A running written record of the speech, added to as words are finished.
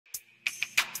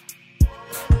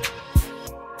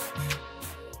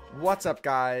What's up,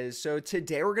 guys? So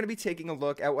today we're going to be taking a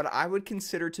look at what I would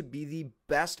consider to be the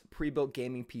best pre-built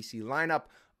gaming PC lineup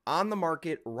on the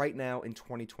market right now in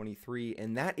 2023,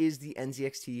 and that is the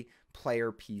NZXT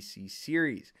Player PC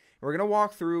series. And we're going to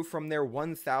walk through from their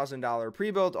 $1,000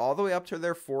 pre-built all the way up to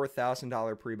their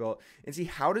 $4,000 pre-built and see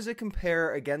how does it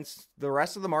compare against the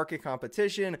rest of the market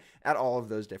competition at all of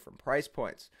those different price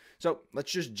points. So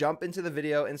let's just jump into the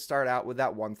video and start out with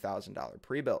that $1,000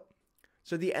 pre-built.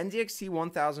 So the NZXT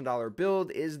 $1,000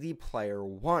 build is the Player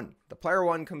 1. The Player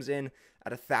 1 comes in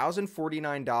at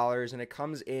 $1,049, and it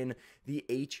comes in the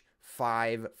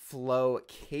H5 Flow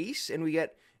case, and we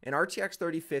get an RTX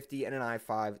 3050 and an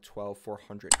i5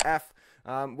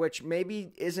 12400F, which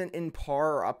maybe isn't in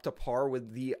par or up to par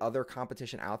with the other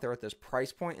competition out there at this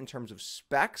price point in terms of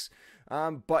specs,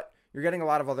 but you're getting a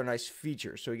lot of other nice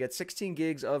features. So you get 16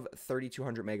 gigs of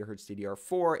 3200 megahertz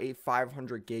DDR4, a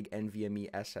 500 gig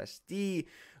NVMe SSD,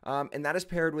 and that is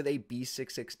paired with a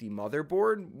B660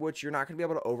 motherboard, which you're not going to be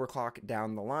able to overclock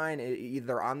down the line,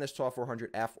 either on this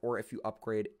 12400F or if you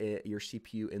upgrade your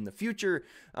CPU in the future.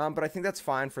 But I think that's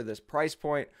fine for this price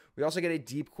point. We also get a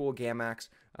deep cool Gamax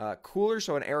cooler,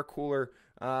 so an air cooler.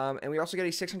 And we also get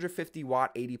a 650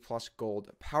 watt 80 plus gold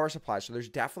power supply. So there's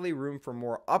definitely room for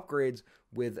more upgrades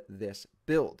with this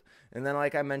build. And then,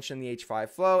 like I mentioned, the H5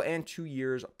 Flow and 2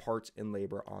 years parts and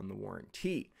labor on the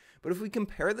warranty. But if we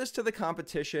compare this to the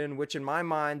competition, which in my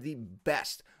mind, the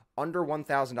best under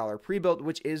 $1,000 pre-built,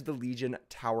 which is the Legion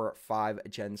Tower 5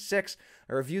 Gen 6.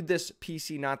 I reviewed this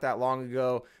PC not that long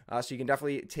ago, so you can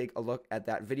definitely take a look at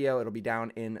that video. It'll be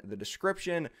down in the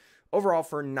description. Overall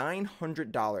for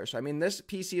 $900. So, I mean, this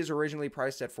PC is originally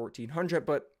priced at $1,400,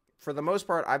 but for the most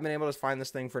part, I've been able to find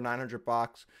this thing for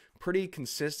 $900 pretty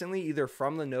consistently, either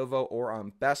from Lenovo or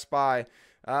on Best Buy.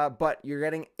 But you're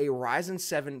getting a Ryzen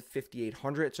 7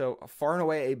 5800, so far and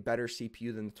away a better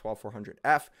CPU than the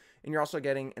 12400F. And you're also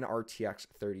getting an RTX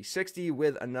 3060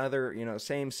 with another,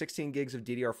 same 16 gigs of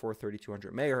DDR4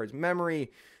 3200 megahertz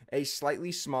memory, a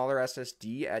slightly smaller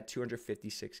SSD at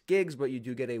 256 gigs, but you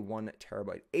do get a 1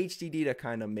 terabyte HDD to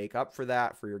kind of make up for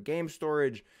that for your game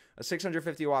storage, a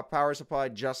 650 watt power supply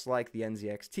just like the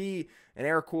NZXT, an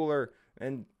air cooler,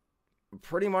 and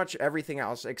pretty much everything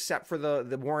else except for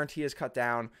the warranty is cut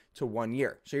down to 1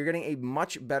 year. So you're getting a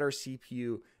much better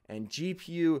CPU and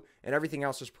GPU, and everything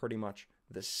else is pretty much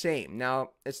the same.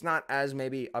 Now, it's not as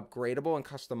maybe upgradable and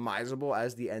customizable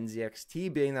as the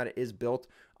NZXT, being that it is built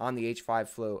on the H5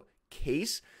 Flow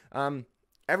case.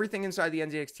 Everything inside the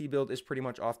NZXT build is pretty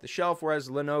much off the shelf, whereas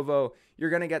Lenovo, you're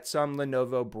going to get some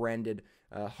Lenovo branded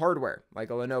hardware, like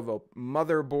a Lenovo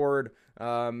motherboard,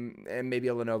 and maybe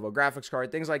a Lenovo graphics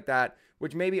card, things like that,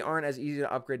 which maybe aren't as easy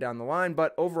to upgrade down the line,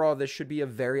 but overall, this should be a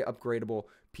very upgradable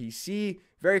PC,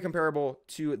 very comparable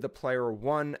to the Player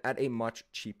 1 at a much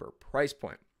cheaper price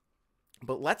point.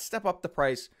 But let's step up the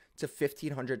price to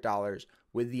 $1,500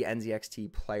 with the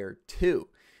NZXT Player 2.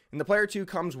 And the Player 2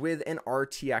 comes with an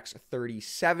RTX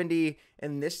 3070,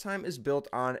 and this time is built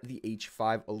on the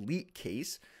H5 Elite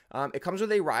case. It comes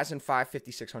with a Ryzen 5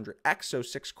 5600X, so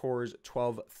 6 cores,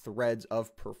 12 threads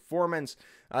of performance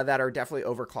that are definitely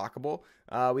overclockable.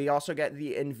 We also get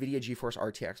the NVIDIA GeForce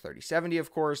RTX 3070,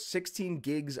 of course, 16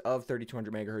 gigs of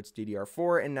 3200 megahertz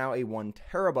DDR4, and now a 1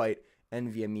 terabyte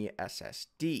NVMe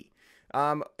SSD.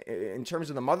 In terms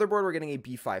of the motherboard, we're getting a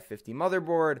B550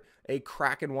 motherboard, a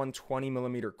Kraken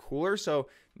 120mm cooler, so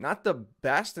not the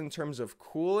best in terms of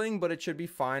cooling, but it should be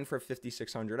fine for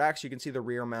 5600X. You can see the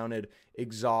rear mounted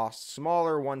exhaust,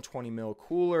 smaller 120mm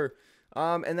cooler.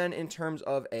 And then in terms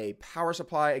of a power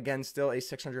supply, again, still a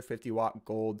 650 watt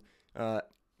gold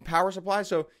power supply,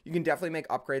 so you can definitely make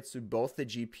upgrades to both the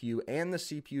GPU and the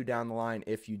CPU down the line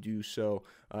if you do so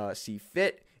see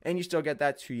fit, and you still get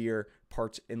that 2-year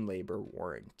parts and labor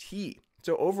warranty.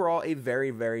 So overall, a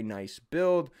very, very nice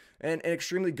build and an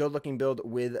extremely good looking build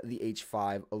with the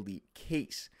H5 Elite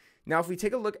case. Now, if we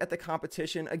take a look at the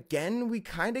competition, again, we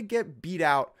kind of get beat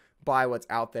out by what's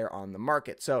out there on the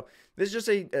market. So this is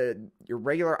just your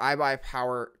regular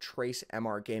iBuyPower Trace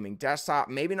MR gaming desktop.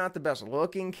 Maybe not the best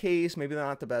looking case, maybe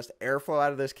not the best airflow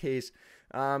out of this case.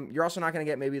 You're also not going to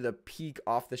get maybe the peak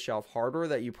off the shelf hardware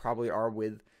that you probably are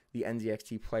with the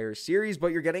NZXT Player series, but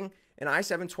you're getting an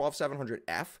i7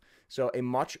 12700F, so a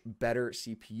much better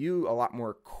CPU, a lot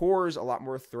more cores, a lot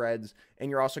more threads, and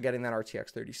you're also getting that RTX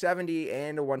 3070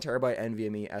 and a 1 terabyte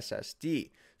NVMe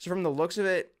SSD. So from the looks of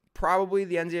it, probably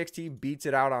the NZXT beats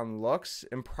it out on looks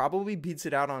and probably beats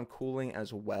it out on cooling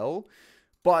as well.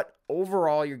 But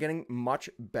overall, you're getting much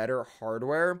better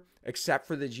hardware, except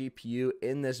for the GPU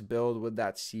in this build with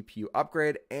that CPU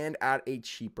upgrade and at a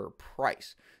cheaper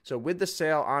price. So with the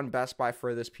sale on Best Buy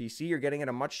for this PC, you're getting at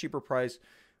a much cheaper price,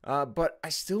 but I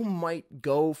still might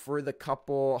go for the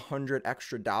couple $100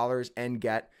 extra and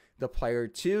get the Player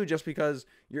 2, just because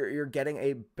you're getting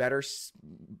a better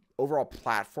overall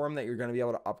platform that you're going to be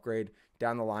able to upgrade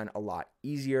down the line a lot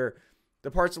easier. The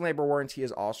parts and labor warranty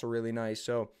is also really nice,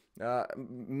 so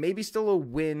maybe still a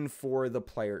win for the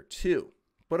Player 2.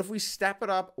 But if we step it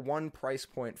up one price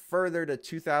point further to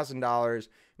 $2,000,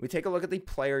 we take a look at the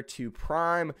Player 2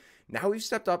 Prime. Now we've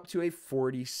stepped up to a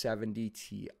 4070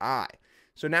 Ti.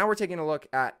 So now we're taking a look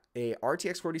at a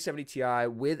RTX 4070 Ti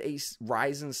with a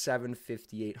Ryzen 7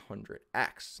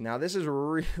 5800X. Now this is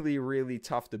really, really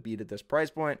tough to beat at this price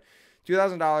point.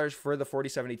 $2,000 for the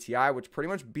 4070 Ti, which pretty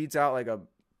much beats out like a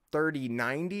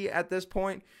 3090 at this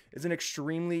point, is an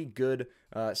extremely good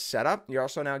setup. You're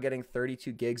also now getting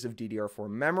 32 gigs of DDR4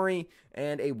 memory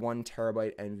and a 1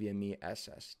 terabyte NVMe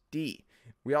SSD.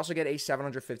 We also get a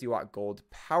 750 watt gold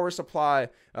power supply,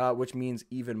 which means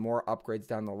even more upgrades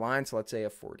down the line. So let's say a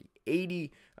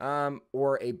 4080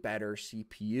 or a better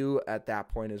CPU at that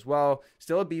point as well.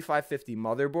 Still a B550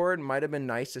 motherboard. Might have been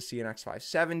nice to see an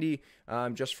X570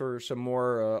 just for some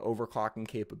more overclocking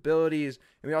capabilities.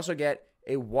 And we also get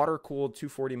a water-cooled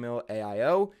 240mm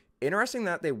AIO. Interesting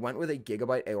that they went with a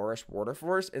Gigabyte Aorus water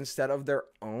force instead of their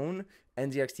own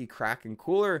NZXT Kraken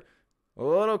cooler. A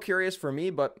little curious for me,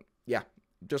 but yeah,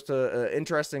 just an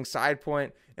interesting side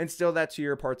point. And still that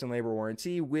 2-year parts and labor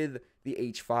warranty with the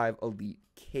H5 Elite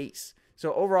case.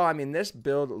 So overall, I mean, this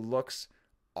build looks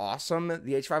awesome.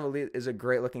 The H5 Elite is a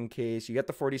great looking case. You get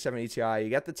the 4070 Ti, you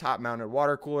get the top mounted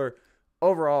water cooler.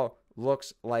 Overall,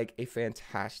 looks like a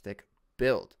fantastic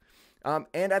build. And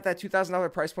at that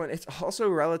 $2,000 price point, it's also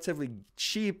relatively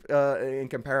cheap in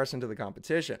comparison to the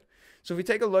competition. So if we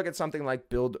take a look at something like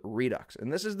Build Redux,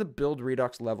 and this is the Build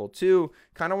Redux Level 2,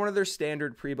 kind of one of their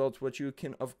standard pre-builds, which you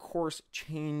can, of course,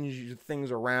 change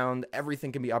things around.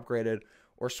 Everything can be upgraded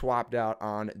or swapped out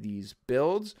on these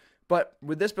builds. But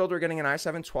with this build, we're getting an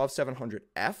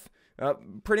i7-12700F,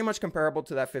 pretty much comparable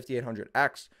to that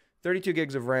 5800X, 32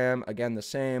 gigs of RAM, again, the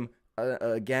same.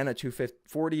 Again, a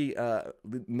 240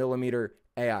 millimeter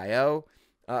AIO,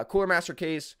 Cooler Master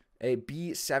case, a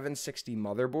B760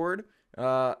 motherboard,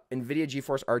 NVIDIA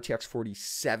GeForce RTX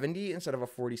 4070 instead of a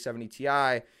 4070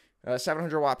 Ti,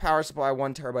 700 watt power supply,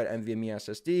 1 terabyte NVMe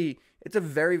SSD. It's a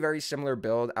very, very similar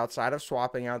build outside of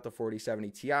swapping out the 4070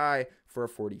 Ti for a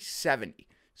 4070.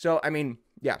 So, I mean,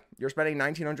 yeah, you're spending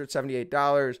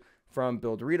 $1,978 from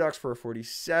Build Redux for a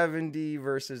 4070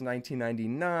 versus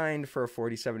 $1,999 for a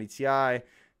 4070 Ti.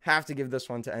 Have to give this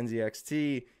one to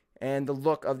NZXT. And the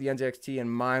look of the NZXT, in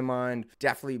my mind,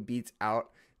 definitely beats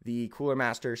out the Cooler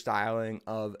Master styling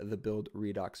of the Build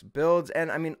Redux builds. And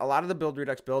I mean, a lot of the Build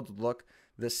Redux builds look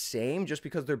the same just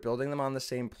because they're building them on the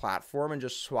same platform and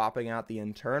just swapping out the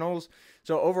internals.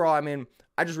 So overall, I mean,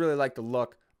 I just really like the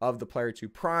look of the Player 2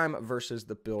 Prime versus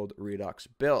the Build Redux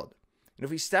build. And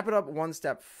if we step it up one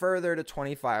step further to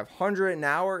 $2,500,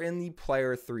 now we're in the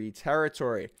Player 3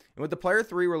 territory. And with the Player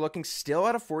 3, we're looking still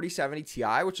at a 4070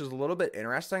 Ti, which is a little bit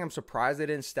interesting. I'm surprised they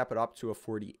didn't step it up to a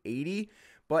 4080,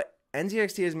 but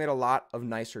NZXT has made a lot of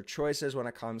nicer choices when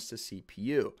it comes to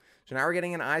CPU. So now we're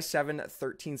getting an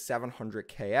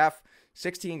i7-13700KF,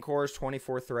 16 cores,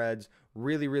 24 threads,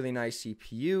 really, really nice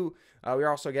CPU. We're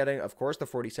also getting, of course, the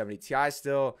 4070 Ti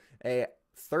still, a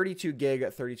 32 gig,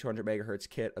 3200 megahertz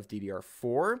kit of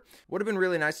DDR4. Would have been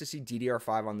really nice to see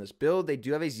DDR5 on this build. They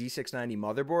do have a Z690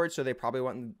 motherboard, so they probably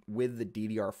went with the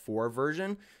DDR4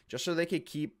 version, just so they could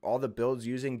keep all the builds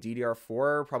using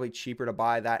DDR4. Probably cheaper to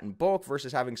buy that in bulk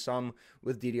versus having some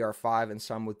with DDR5 and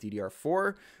some with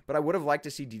DDR4. But I would have liked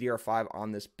to see DDR5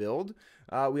 on this build.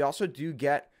 We also do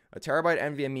get a terabyte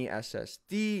NVMe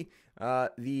SSD,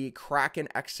 the Kraken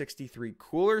X63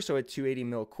 cooler, so a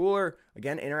 280mm cooler.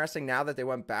 Again, interesting now that they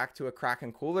went back to a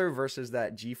Kraken cooler versus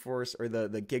that GeForce or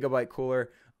the Gigabyte cooler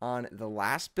on the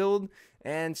last build.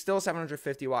 And still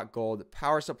 750 watt gold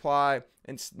power supply.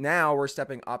 And now we're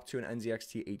stepping up to an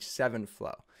NZXT H7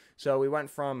 flow. So we went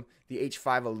from the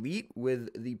H5 Elite with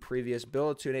the previous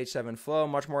build to an H7 flow,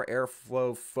 much more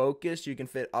airflow focused. You can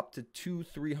fit up to 2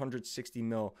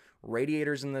 360mm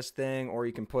radiators in this thing, or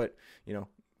you can put, you know,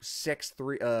 6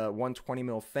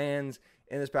 120mm fans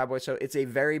in this bad boy. So it's a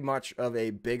very much of a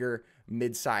bigger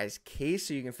mid-size case,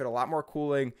 so you can fit a lot more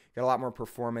cooling, get a lot more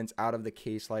performance out of the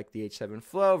case like the H7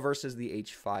 Flow versus the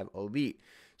H5 Elite.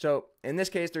 So in this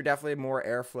case, they're definitely more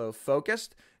airflow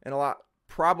focused and a lot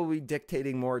probably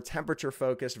dictating more temperature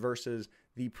focused versus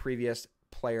the previous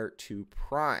Player 2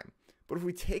 Prime. But if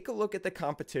we take a look at the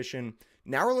competition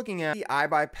Now we're looking at the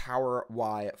iBuyPower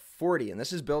Y40, and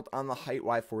this is built on the Height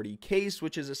Y40 case,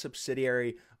 which is a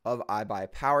subsidiary of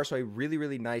iBuyPower. So a really,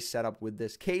 really nice setup with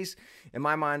this case. In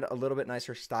my mind, a little bit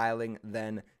nicer styling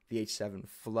than the H7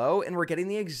 Flow, and we're getting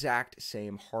the exact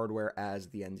same hardware as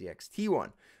the NZXT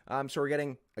one. So we're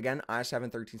getting, again,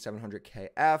 i7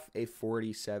 13700KF, a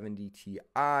 4070 Ti,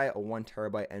 a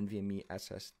 1TB NVMe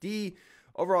SSD.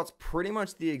 Overall, it's pretty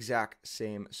much the exact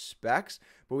same specs,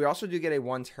 but we also do get a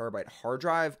 1TB hard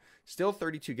drive, still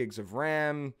 32 gigs of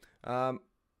RAM.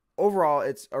 Overall,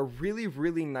 it's a really,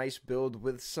 really nice build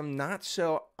with some not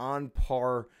so on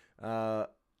par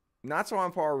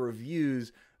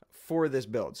reviews for this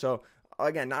build. So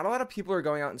again, not a lot of people are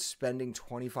going out and spending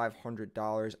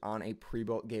 $2,500 on a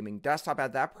pre-built gaming desktop.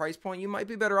 At that price point, you might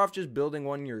be better off just building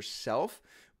one yourself.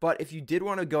 But if you did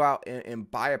want to go out and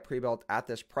buy a pre-built at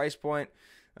this price point,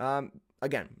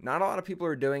 again, not a lot of people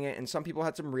are doing it, and some people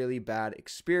had some really bad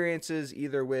experiences,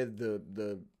 either with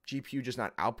the GPU just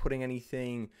not outputting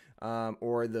anything,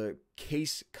 or the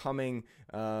case coming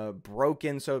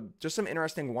broken. So just some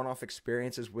interesting one-off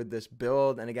experiences with this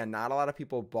build. And again, not a lot of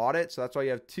people bought it, so that's why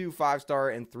you have 2 5-star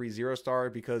and 3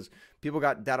 0-star, because people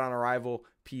got dead on arrival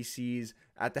PCs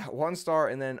at that 1-star,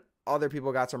 and then other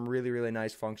people got some really, really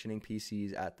nice functioning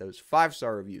PCs at those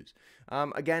 5-star reviews.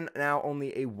 Again, now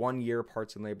only a 1-year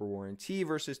parts and labor warranty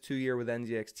versus 2-year with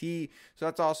NZXT. So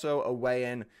that's also a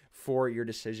weigh-in for your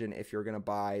decision if you're going to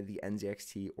buy the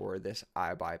NZXT or this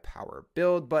iBuyPower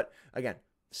build. But again,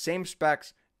 same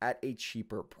specs at a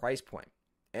cheaper price point.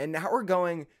 And now we're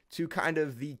going to kind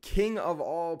of the king of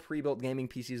all pre-built gaming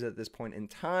PCs at this point in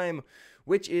time,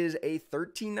 which is a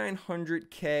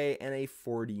 13900K and a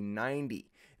 4090.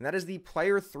 And that is the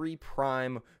Player 3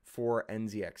 Prime for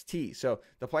NZXT. So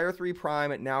the Player 3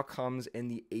 Prime now comes in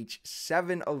the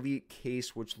H7 Elite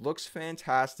case, which looks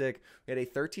fantastic. We had a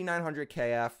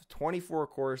 13900KF, 24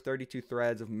 cores, 32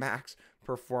 threads of max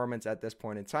performance at this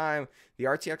point in time. The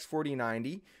RTX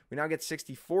 4090, we now get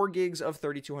 64 gigs of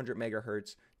 3200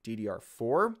 megahertz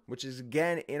DDR4, which is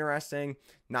again interesting,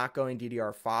 not going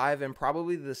DDR5, and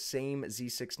probably the same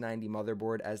Z690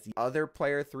 motherboard as the other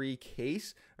Player 3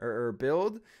 case or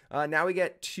build. Now we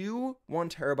get 2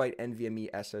 1TB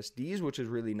NVMe SSDs, which is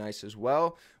really nice as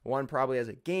well. One probably has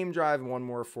a game drive and one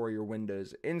more for your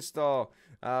Windows install.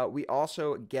 We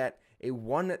also get a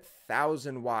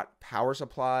 1000 watt power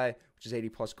supply, which is 80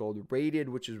 plus gold rated,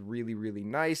 which is really, really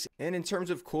nice. And in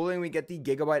terms of cooling, we get the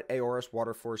Gigabyte Aorus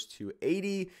WaterForce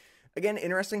 280. Again,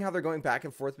 interesting how they're going back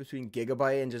and forth between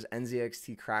Gigabyte and just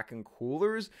NZXT Kraken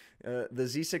coolers. The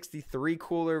Z63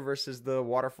 cooler versus the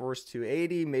WaterForce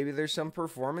 280. Maybe there's some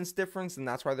performance difference, and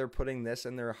that's why they're putting this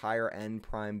in their higher end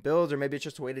Prime builds, or maybe it's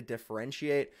just a way to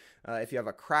differentiate. If you have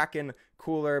a Kraken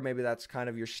cooler, maybe that's kind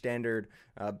of your standard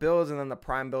builds, and then the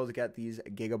Prime builds get these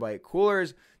Gigabyte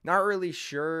coolers. Not really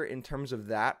sure in terms of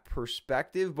that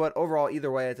perspective, but overall,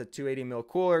 either way, it's a 280 mil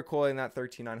cooler cooling that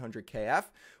 13900KF.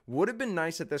 Would have been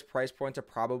nice at this price point to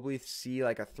probably see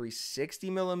like a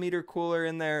 360 millimeter cooler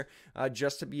in there,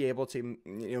 just to be able to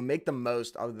make the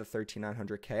most of the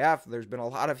 13900KF. There's been a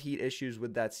lot of heat issues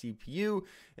with that CPU,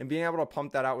 and being able to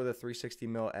pump that out with a 360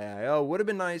 mil AIO would have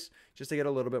been nice just to get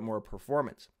a little bit more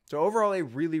performance. So overall, a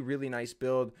really, really nice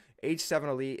build. H7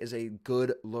 Elite is a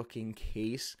good looking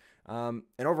case. And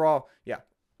overall, yeah,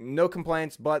 no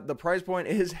complaints, but the price point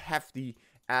is hefty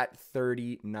at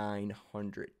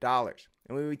 $3,900.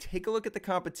 And when we take a look at the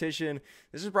competition,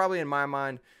 this is probably, in my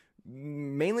mind,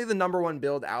 mainly the #1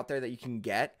 build out there that you can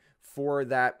get for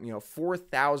that,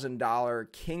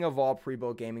 $4,000 king of all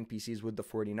pre-built gaming PCs with the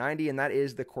 4090, and that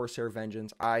is the Corsair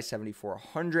Vengeance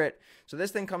i7400. So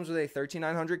this thing comes with a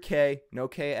 13900K, no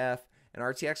KF, an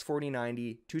RTX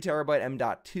 4090, 2TB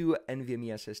M.2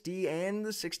 NVMe SSD, and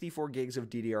the 64 gigs of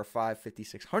DDR5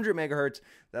 5600 megahertz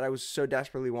that I was so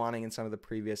desperately wanting in some of the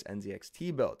previous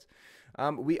NZXT builds.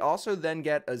 We also then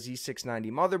get a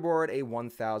Z690 motherboard, a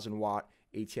 1000 watt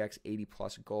ATX 80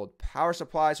 plus gold power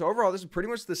supply. So overall, this is pretty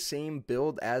much the same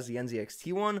build as the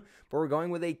NZXT one, but we're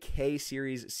going with a K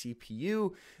series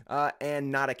CPU and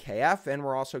not a KF, and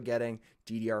we're also getting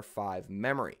DDR5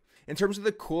 memory. In terms of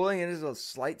the cooling, it is a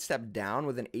slight step down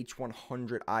with an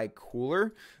H100i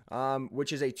cooler,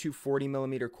 which is a 240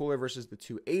 millimeter cooler versus the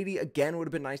 280. Again, would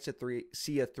have been nice to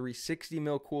see a 360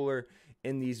 mil cooler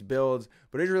in these builds,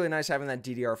 but it's really nice having that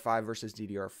DDR5 versus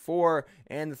DDR4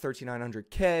 and the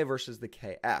 13900K versus the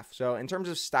KF. So in terms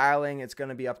of styling, it's going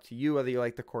to be up to you whether you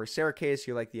like the Corsair case,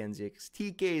 you like the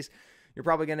NZXT case. You're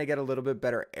probably going to get a little bit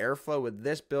better airflow with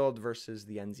this build versus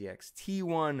the NZXT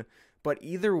one. But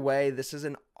either way, this is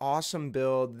an awesome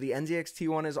build. The NZXT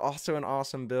one is also an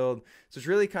awesome build. So it's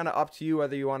really kind of up to you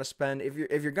whether you want to spend, if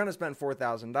you're going to spend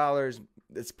 $4,000,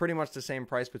 it's pretty much the same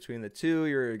price between the two.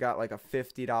 You got like a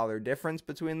 $50 difference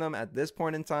between them at this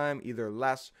point in time, either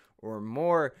less or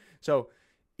more. So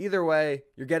either way,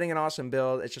 you're getting an awesome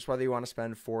build. It's just whether you want to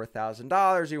spend $4,000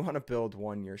 or you want to build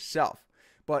one yourself.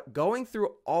 But going through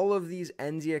all of these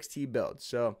NZXT builds,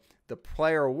 so the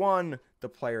Player 1, the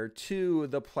Player 2,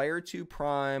 the Player 2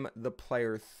 Prime, the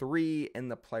Player 3, and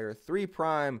the Player 3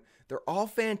 Prime, they're all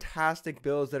fantastic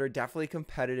builds that are definitely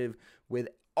competitive with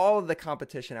all of the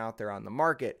competition out there on the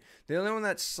market. The only one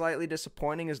that's slightly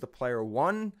disappointing is the Player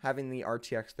 1 having the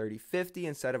RTX 3050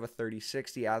 instead of a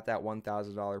 3060 at that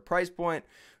 $1,000 price point,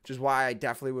 which is why I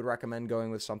definitely would recommend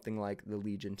going with something like the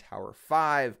Legion Tower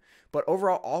 5. But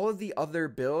overall, all of the other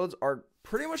builds are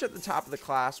pretty much at the top of the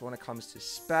class when it comes to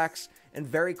specs and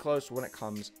very close when it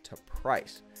comes to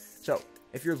price. So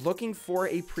if you're looking for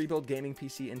a pre-built gaming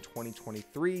PC in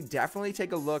 2023, definitely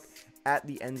take a look at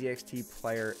the NZXT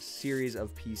Player series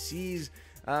of PCs.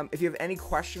 If you have any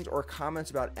questions or comments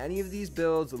about any of these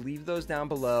builds, leave those down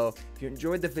below. If you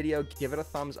enjoyed the video, give it a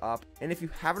thumbs up. And if you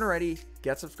haven't already,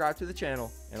 get subscribed to the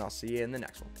channel, and I'll see you in the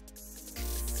next one.